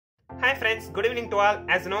Hi friends, good evening to all.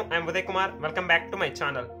 As you know, I am Uday Kumar. Welcome back to my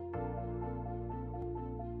channel.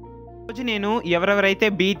 రోజు నేను ఎవరెవరైతే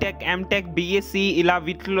B.Tech, M.Tech, B.Sc ఇలా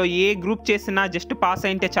వీటిలో ఏ group చేసినా just pass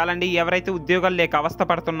అయితే చాలండి. ఎవరైతే ఉద్యోగాలు లేక అవస్థ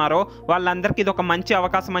పడుతున్నారో వాళ్ళందరికీ ఇది ఒక మంచి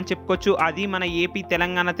అవకాశం అని చెప్పుకోవచ్చు. అది మన ఏపీ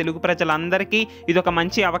తెలంగాణ తెలుగు ప్రజలందరికీ ఇది ఒక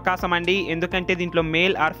మంచి అవకాశం అండి. ఎందుకంటే దీంట్లో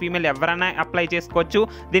మేల్ ఆర్ ఫీమేల్ ఎవరైనా అప్లై చేసుకోవచ్చు.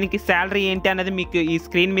 దీనికి శాలరీ ఏంటి అనేది మీకు ఈ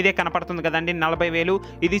స్క్రీన్ మీదే కనపడుతుంది కదండి, 40,000.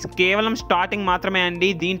 ఇది కేవలం స్టార్టింగ్ మాత్రమే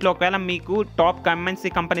అండి. దీంట్లో ఒకవేళ మీకు టాప్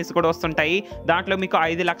ఎంఎన్సీ కంపెనీస్ కూడా వస్తుంటాయి. దాంట్లో మీకు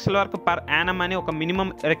 5 లక్షల వరకు పర్ యానం అనే ఒక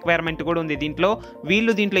మినిమం రిక్వైర్మెంట్ కూడా ఉంది.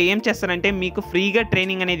 దీంట్లో ఏం చేస్తారంటే మీకు ఫ్రీగా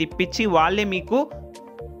ట్రైనింగ్ అనేది ఇప్పించి వాళ్ళే మీకు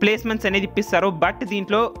ప్లేస్మెంట్స్ అనేది ఇప్పిస్తారు. బట్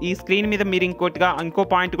దీంట్లో ఈ స్క్రీన్ మీద మీరు ఇంకో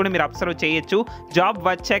పాయింట్ కూడా మీరు అబ్జర్వ్ చేయొచ్చు. జాబ్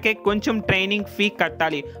వచ్చాకే కొంచెం ట్రైనింగ్ ఫీ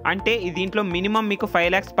కట్టాలి. అంటే దీంట్లో మినిమం మీకు 5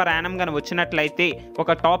 lakhs పర్ యానం కానీ వచ్చినట్లయితే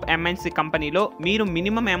ఒక టాప్ ఎంఎన్సీ కంపెనీలో మీరు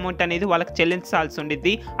మినిమం అమౌంట్ అనేది వాళ్ళకి చెల్లించాల్సి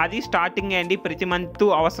ఉండిద్ది. అది స్టార్టింగ్ అండి, ప్రతి మంత్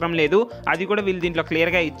అవసరం లేదు. అది కూడా వీళ్ళు దీంట్లో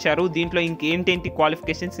క్లియర్గా ఇచ్చారు. దీంట్లో ఇంకేంటి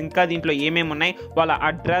క్వాలిఫికేషన్స్, ఇంకా దీంట్లో ఏమేమి ఉన్నాయి, వాళ్ళ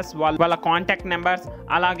అడ్రస్, వాళ్ళ కాంటాక్ట్ నెంబర్స్,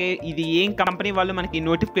 అలాగే ఇది ఏం కంపెనీ వాళ్ళు మనకి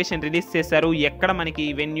నోటిఫికేషన్ రిలీజ్ చేశారు, ఎక్కడ మనకి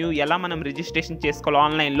ఎలా మనం రిజిస్ట్రేషన్ చేసుకోవాలి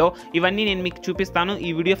ఆన్లైన్లో, ఇవన్నీ నేను మీకు చూపిస్తాను. ఈ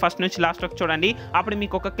వీడియో ఫస్ట్ నుంచి లాస్ట్ వరకు చూడండి. అప్పుడు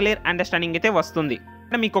మీకు ఒక క్లియర్ అండర్స్టాండింగ్ అయితే వస్తుంది.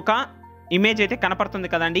 మీకు ఒక ఇమేజ్ అయితే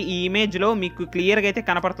కనపడుతుంది కదండి. ఈ ఇమేజ్లో మీకు క్లియర్గా అయితే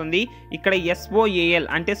కనపడుతుంది. ఇక్కడ SOAL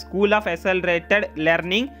అంటే స్కూల్ ఆఫ్ అసెలరేటెడ్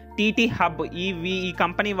లెర్నింగ్ TTHub ఈ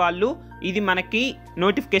కంపెనీ వాళ్ళు ఇది మనకి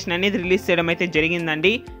నోటిఫికేషన్ అనేది రిలీజ్ చేయడం అయితే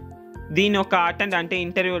జరిగిందండి. దీని ఒక అటెండ్ అంటే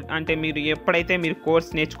ఇంటర్వ్యూ అంటే మీరు ఎప్పుడైతే మీరు కోర్స్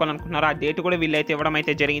నేర్చుకోవాలనుకుంటున్నారో ఆ డేట్ కూడా వీళ్ళైతే ఇవ్వడం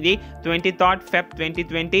అయితే జరిగింది. 23rd Feb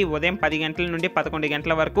 2020 ఉదయం 10 గంటల నుండి 11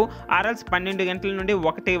 గంటల వరకు, ఆర్ఎల్స్ 12 గంటల నుండి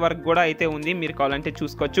 1 వరకు కూడా అయితే ఉంది. మీరు కావాలంటే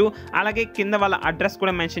చూసుకోవచ్చు. అలాగే కింద వాళ్ళ అడ్రస్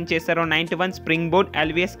కూడా మెన్షన్ చేశారు. 91 స్ప్రింగ్బోర్డ్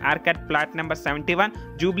LVS Arcot plot number 71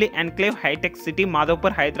 Jubilee enclave hitech city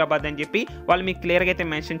Madhavpur Hyderabad అని చెప్పి వాళ్ళు మీకు క్లియర్గా అయితే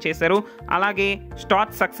మెన్షన్ చేశారు. అలాగే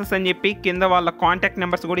స్టార్ట్ సక్సెస్ అని చెప్పి కింద వాళ్ళ కాంటాక్ట్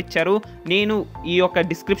నెంబర్స్ కూడా ఇచ్చారు. నేను ఈ యొక్క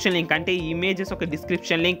డిస్క్రిప్షన్ లింక్ అంటే ఈ ఇమేజెస్ ఒక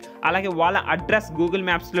డిస్క్రిప్షన్ లింక్, అలాగే వాళ్ళ అడ్రస్ గూగుల్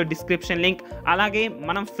మ్యాప్స్లో డిస్క్రిప్షన్ లింక్, అలాగే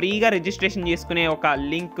మనం ఫ్రీగా రిజిస్ట్రేషన్ చేసుకునే ఒక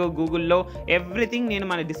లింక్ గూగుల్లో ఎవ్రీథింగ్ నేను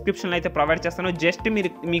మన డిస్క్రిప్షన్లో అయితే ప్రొవైడ్ చేస్తాను. జస్ట్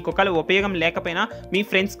మీకు ఒకవేళ ఉపయోగం లేకపోయినా మీ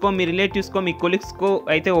ఫ్రెండ్స్కో, మీ రిలేటివ్స్కో, మీ కొలీగ్స్కో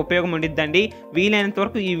అయితే ఉపయోగం ఉండిద్దండి. వీలైనంత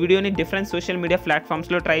వరకు ఈ వీడియోని డిఫరెంట్ సోషల్ మీడియా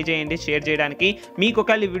ప్లాట్ఫామ్స్లో ట్రై చేయండి షేర్ చేయడానికి. మీకు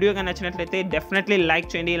ఒకవేళ ఈ వీడియోగా నచ్చినట్లయితే డెఫినెట్లీ లైక్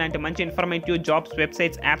చేయండి. ఇలాంటి మంచి ఇన్ఫర్మేటివ్ జాబ్స్,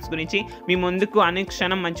 వెబ్సైట్స్, యాప్స్ గురించి మీ ముందుకు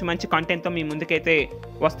అనుక్షణం మంచి కంటెంట్తో మీ ముందుకైతే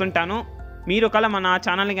వస్తుంటాను. మీరు ఒకవేళ మన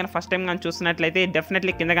ఛానల్ని కానీ ఫస్ట్ టైం కానీ చూస్తున్నట్లయితే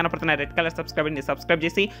డెఫినెట్లీ కింద కనపడుతున్న రెడ్ కలర్ సబ్స్క్రైబ్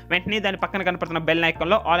చేసి వెంటనే దాని పక్కన కనపడుతున్న బెల్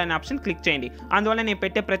ఐకాన్లో ఆల్ అనే ఆప్షన్ క్లిక్ చేయండి. అందువల్ల నేను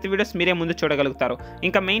పెట్టే ప్రతి వీడియోస్ మీరే ముందు చూడగలుగుతారు.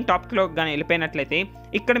 ఇంకా మెయిన్ టాపిక్లో కానీ వెళ్ళిపోయినట్లయితే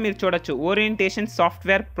ఇక్కడ మీరు చూడొచ్చు ఓరియంటేషన్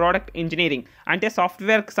సాఫ్ట్వేర్ ప్రోడక్ట్ ఇంజనీరింగ్ అంటే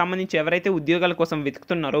సాఫ్ట్వేర్కి సంబంధించి ఎవరైతే ఉద్యోగాల కోసం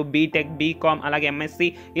వెతుకుతున్నారో B.Tech, B.Com అలాగే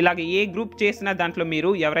MSc ఇలాగే ఏ గ్రూప్ చేసినా దాంట్లో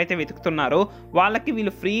మీరు ఎవరైతే వెతుకుతున్నారో వాళ్ళకి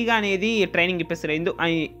వీళ్ళు ఫ్రీగా అనేది ట్రైనింగ్ ఇప్పిస్తారు.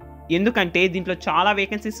 ఎందుకంటే దీంట్లో చాలా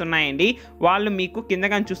వేకెన్సీస్ ఉన్నాయండి. వాళ్ళు మీకు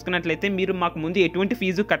కిందగా చూసుకున్నట్లయితే మీరు మాకు ముందు ఎటువంటి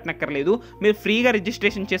ఫీజు కట్టనక్కర్లేదు, మీరు ఫ్రీగా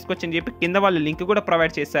రిజిస్ట్రేషన్ చేసుకోవచ్చు అని చెప్పి కింద వాళ్ళు లింక్ కూడా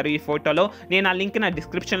ప్రొవైడ్ చేస్తారు. ఈ ఫోటోలో నేను ఆ లింక్ నా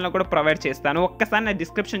డిస్క్రిప్షన్లో కూడా ప్రొవైడ్ చేస్తాను. ఒక్కసారి నా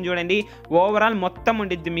డిస్క్రిప్షన్ చూడండి, ఓవరాల్ మొత్తం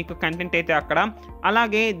ఉండిద్ది మీకు కంటెంట్ అయితే అక్కడ.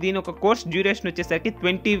 అలాగే దీని ఒక కోర్స్ డ్యూరేషన్ వచ్చేసరికి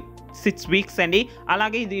 26 weeks అండి.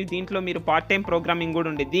 అలాగే దీంట్లో మీరు పార్ట్ టైం ప్రోగ్రామింగ్ కూడా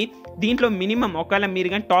ఉండిద్ది. దీంట్లో మినిమం ఒకవేళ మీరు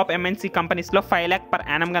కానీ టాప్ ఎంఎన్సీ కంపెనీస్లో 5 lakh పర్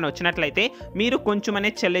యానం కానీ వచ్చినట్లయితే మీరు కొంచెం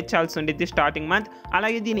అనేది చెల్లించాల్సి ఉండిద్ది స్టార్టింగ్ మంత్.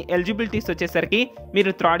 అలాగే దీని ఎలిజిబిలిటీస్ వచ్చేసరికి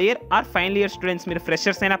మీరు 3rd year are final year students, మీరు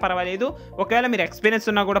ఫ్రెషర్స్ అయినా పర్వాలేదు, ఒకవేళ మీరు ఎక్స్పీరియన్స్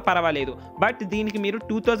ఉన్నా కూడా పర్వాలేదు. బట్ దీనికి మీరు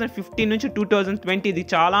 2015 నుంచి 2020 ఇది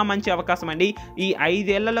చాలా మంచి అవకాశం అండి. ఈ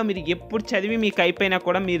 5 ఏళ్లలో మీరు ఎప్పుడు చదివి మీకు అయిపోయినా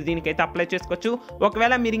కూడా మీరు దీనికైతే అప్లై చేసుకోవచ్చు.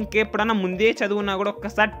 ఒకవేళ మీరు ఇంకెప్పుడన్నా ముందే చదువున్నా కూడా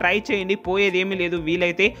ఒక్కసారి ట్రై చేయండి, పోయేది ఏమీ లేదు.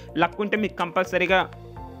 వీలైతే లక్ ఉంటే మీకు కంపల్సరీగా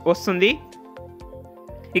వస్తుంది.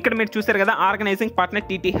 ఇక్కడ మీరు చూసారు కదా ఆర్గనైజింగ్ పార్ట్నర్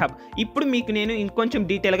TTHub. ఇప్పుడు మీకు నేను ఇంకొంచెం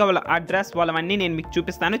డీటెయిల్గా వాళ్ళ అడ్రస్ వాళ్ళవన్నీ నేను మీకు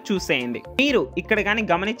చూపిస్తాను, చూసేయండి. మీరు ఇక్కడ కానీ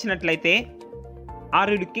గమనించినట్లయితే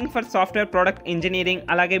are you looking for software product engineering,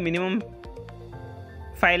 అలాగే minimum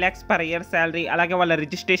 5 lakhs per year salary, అలాగే వాళ్ళ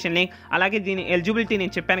రిజిస్ట్రేషన్ లింక్, అలాగే దీని ఎలిజిబిలిటీ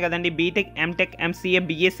నేను చెప్పాను కదండి. B.Tech, M.Tech, MCA,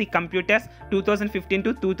 B.Sc computers 2015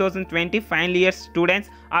 to 2020 final year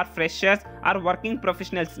students are freshers are working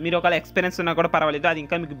professionals. మీరు ఒకవేళ ఎక్స్పీరియన్స్ ఉన్నా కూడా పర్వాలేదు, అది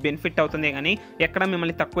ఇంకా మీకు బెనిఫిట్ అవుతుంది కానీ ఎక్కడ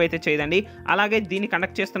మిమ్మల్ని తక్కువ అయితే చేయదండి. అలాగే దీన్ని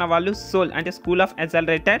కండక్ట్ చేస్తున్న వాళ్ళు SOAL అంటే స్కూల్ ఆఫ్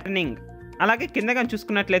అసెలరేటెడ్ లెర్నింగ్. అలాగే కిందగా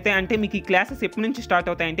చూసుకున్నట్లయితే అంటే మీకు ఈ క్లాసెస్ ఎప్పటి నుంచి స్టార్ట్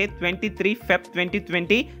అవుతాయంటే 23 Feb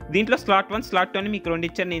 2020. దీంట్లో స్లాట్ 1 స్లాట్ 2 అని మీకు 2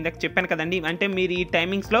 ఇచ్చారు. నేను ఇందాక చెప్పాను కదండి. అంటే మీరు ఈ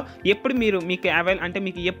టైమింగ్స్లో ఎప్పుడు మీకు అంటే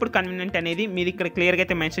మీకు ఎప్పుడు కన్వీనియంట్ అనేది మీరు ఇక్కడ క్లియర్గా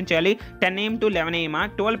అయితే మెన్షన్ చేయాలి. 10 AM to 11 AM,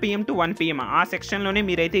 12 PM to 1 PM ఆ సెక్షన్లోనే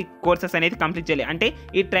మీరైతే ఈ కోర్సెస్ అనేది కంప్లీట్ చేయాలి. అంటే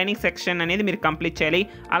ఈ ట్రైనింగ్ సెక్షన్ అనేది మీరు కంప్లీట్ చేయాలి.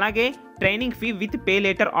 అలాగే training fee with pay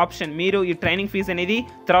later option. మీరు ఈ ట్రైనింగ్ ఫీజ్ అనేది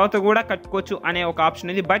తర్వాత కూడా కట్టుకోవచ్చు అనే ఒక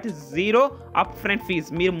ఆప్షన్ ఉంది. But 0 up front fees.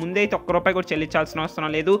 మీరు ముందైతే ₹1 కూడా చెల్లించాల్సిన అవసరం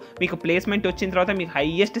లేదు. మీకు ప్లేస్మెంట్ వచ్చిన తర్వాత మీకు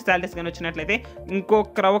హైయెస్ట్ సాలరీస్ కానీ వచ్చినట్లయితే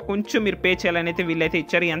ఇంకొక రవ్వ కొంచెం మీరు పే చేయాలని అయితే వీళ్ళైతే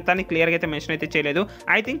ఇచ్చారు. ఎంత అని క్లియర్గా అయితే మెన్షన్ అయితే చేయలేదు.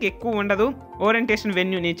 ఐ థింక్ ఎక్కువ ఉండదు. ఓరియంటేషన్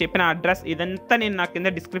వెన్యూ నేను చెప్పిన అడ్రస్ ఇదంతా నేను నా కింద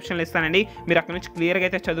డిస్క్రిప్షన్లో ఇస్తానండి. మీరు అక్కడ నుంచి క్లియర్గా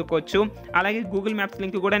అయితే చదువుకోవచ్చు. అలాగే గూగుల్ మ్యాప్స్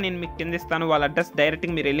లింక్ కూడా నేను మీకు కింద ఇస్తాను. వాళ్ళ అడ్రస్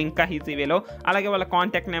డైరెక్ట్గా మీరు వెళ్ళి ఇంకా ఈజీ వేలో. అలాగే వాళ్ళ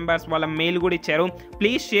కాంటాక్ట్ నెంబర్స్, వాళ్ళ మెయిల్ కూడా ఇచ్చారు.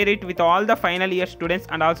 Please share it with all the final year students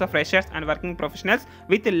and also freshers and working professionals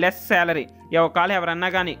with less salary. ఒకవేళ ఎవరన్నా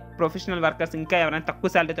కానీ ప్రొఫెషనల్ వర్కర్స్ ఇంకా ఎవరైనా తక్కువ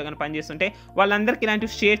శాలరీతో కానీ పనిచేస్తుంటే వాళ్ళందరికీ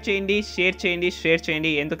ఇలాంటివి షేర్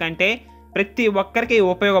చేయండి. ఎందుకంటే ప్రతి ఒక్కరికి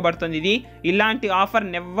ఉపయోగపడుతుంది ఇది. ఇలాంటి offer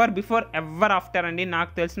never before ever after అండి.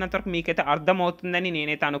 నాకు తెలిసినంత వరకు మీకైతే అర్థమవుతుందని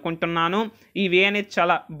నేనైతే అనుకుంటున్నాను. ఈ వే అనేది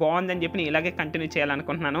చాలా బాగుందని చెప్పి నేను ఇలాగే కంటిన్యూ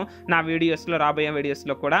చేయాలనుకుంటున్నాను నా వీడియోస్లో, రాబోయే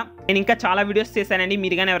వీడియోస్లో కూడా. నేను ఇంకా చాలా వీడియోస్ చేశానండి.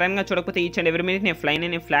 మీరు కానీ ఎవరైనా చూడకపోతే ఈచ్ అండ్ ఎవ్రీ మినిట్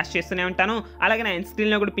నేను ఫ్లాష్ చేస్తూనే ఉంటాను. అలాగే నా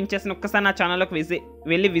స్క్రీన్లో కూడా పిన్ ఒక్కసారి నా ఛానల్లోకి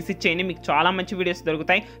వెళ్ళి విజిట్ చేయండి. మీకు చాలా మంచి వీడియోస్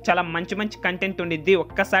దొరుకుతాయి. చాలా మంచి కంటెంట్ ఉండిద్ది.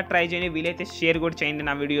 ఒక్కసారి ట్రై చేయండి. వీలైతే షేర్ కూడా చేయండి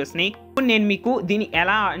నా వీడియోస్ని. నేను మీకు దీన్ని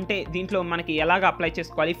ఎలా అంటే దీంట్లో మనకి ఎలాగ అప్లై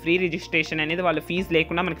చేసుకోవాలి, ఫ్రీ రిజిస్ట్రేషన్ అనేది వాళ్ళు ఫీజు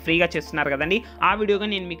లేకుండా మనకి ఫ్రీగా చేస్తున్నారు కదండి. ఆ వీడియోగా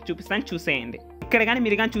నేను మీకు చూపిస్తాను, చూసేయండి. ఇక్కడ కానీ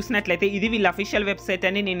మీరు కానీ చూసినట్లయితే ఇది వీళ్ళ అఫీషియల్ వెబ్సైట్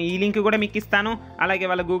అని నేను ఈ లింక్ కూడా మీకు ఇస్తాను. అలాగే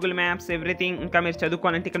వాళ్ళ గూగుల్ మ్యాప్స్ ఎవ్రీథింగ్. ఇంకా మీరు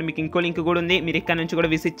చదువుకోవాలంటే ఇక్కడ మీకు ఇంకో లింక్ కూడా ఉంది. మీరు ఇక్కడ నుంచి కూడా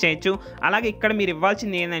విజిట్ చేయొచ్చు. అలాగే ఇక్కడ మీరు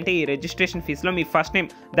ఇవ్వాల్సింది ఏంటంటే ఈ రిజిస్ట్రేషన్ ఫీజులో మీ ఫస్ట్ నేమ్,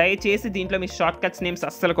 దయచేసి దీంట్లో మీ షార్ట్ కట్స్ నేమ్స్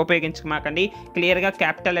అస్సలు ఉపయోగించమాకండి. క్లియర్గా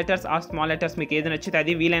క్యాపిటల్ లెటర్స్ ఆ స్మాల్ లెటర్స్ మీకు ఏదైనా వచ్చితే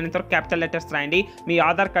అది వీలైనంత వరకు క్యాపిటల్ లెటర్స్ రాయండి. మీ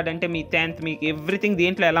ఆధార్ కార్డ్ అంటే మీ 10th మీకు ఎవ్రీథింగ్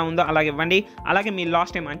దీంట్లో ఎలా ఉందో అలాగే ఇవ్వండి. అలాగే మీ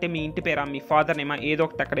లాస్ట్ నేమ్ అంటే మీ ఇంటి పేరా, మీ ఫాదర్ నేమా, ఏదో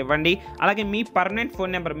ఒకటి అక్కడ ఇవ్వండి. అలాగే మీ పర్మనెంట్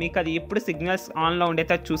ఫోన్ నెంబర్, మీకు అది ఎప్పుడు సిగ్నల్స్ ఆన్లో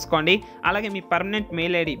ఉండేది చూసుకోండి. అలాగే మీ పర్మనెంట్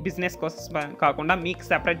మెయిల్ ఐడి, బిజినెస్ కోసం కాకుండా మీకు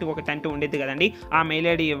సెపరేట్ ఒకటి అంటూ ఉండేది కదండి, ఆ మెయిల్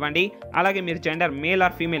ఐడి ఇవ్వండి. అలాగే మీరు జెండర్ మేల్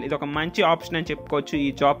ఆర్ ఫీమేల్, ఇది ఒక మంచి ఆప్షన్ అని చెప్పుకోవచ్చు ఈ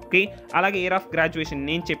జాబ్కి. అలాగే ఇయర్ ఆఫ్ గ్రాడ్యుయేషన్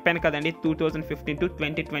నేను చెప్పాను కదండి 2015 to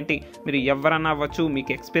 2020. మీరు ఎవరన్నా అవ్వచ్చు,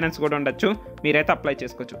 మీకు ఎక్స్పీరియన్స్ కూడా ఉండొచ్చు, మీరైతే అప్లై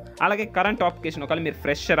చేసుకోవచ్చు. అలాగే కరెంట్ ఆప్లికేషన్, ఒకవేళ మీరు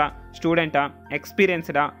ఫ్రెషరా, స్టూడెంటా,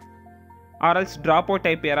 ఎక్స్పీరియన్స్డా, ఆర్ఎల్స్ డ్రాప్ అవుట్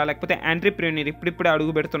అయిపోయారా, లేకపోతే ఎంట్రీప్రెన్యూర్ ఇప్పుడిప్పుడే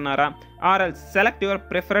అడుగు పెడుతున్నారా, ఆర్ఎల్స్ select your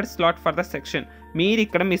preferred slot for the section. మీరు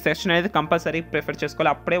ఇక్కడ మీ సెక్షన్ అనేది కంపల్సరీ ప్రిఫర్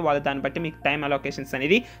చేసుకోవాలి. అప్పుడే వాళ్ళు దాన్ని బట్టి మీకు టైం అలొకేషన్స్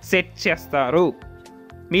అనేది సెట్ చేస్తారు.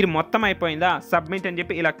 మీరు మొత్తం అయిపోయిందా, సబ్మిట్ అని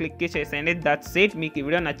చెప్పి ఇలా క్లిక్ చేసేయండి. That's it. మీకు ఈ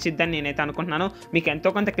వీడియో నచ్చిద్దని నేనైతే అనుకుంటున్నాను. మీకు ఎంతో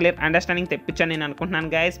కొంత క్లియర్ అండర్స్టాండింగ్ తెప్పించాను నేను అనుకుంటున్నాను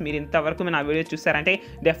గైస్. మీరు ఇంతవరకు నా వీడియో చూసారంటే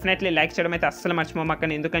డెఫినెట్లీ లైక్ చేయడం అయితే అస్సలు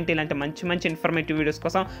మర్చిపోమాకండి. ఎందుకంటే ఇలాంటి మంచి ఇన్ఫర్మేటివ్ వీడియోస్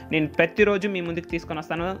కోసం నేను ప్రతిరోజు మీ ముందుకు తీసుకొని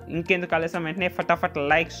వస్తాను. ఇంకెందుకు ఆలస్యం, వెంటనే ఫటాఫట్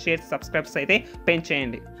లైక్, షేర్, సబ్స్క్రైబ్స్ అయితే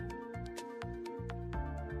పెంచేయండి.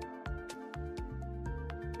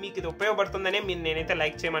 మీకు ఇది ఉపయోగపడుతుందనే నేనైతే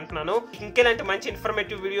లైక్ చేయమంటున్నాను. ఇంకెలాంటి మంచి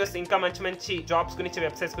ఇన్ఫర్మేటివ్ వీడియోస్, ఇంకా మంచి జాబ్స్ గురించి,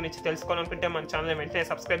 వెబ్సైట్స్ గురించి తెలుసుకోవాలనుకుంటే మన ఛానల్ వెంటనే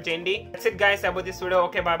సబ్స్క్రైబ్ చేయండి. That's it guys about this video.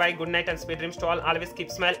 Okay, bye bye, good night and sweet dreams to all. Always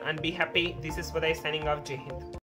keep smile and be happy. This is Uday signing off. Jai Hind.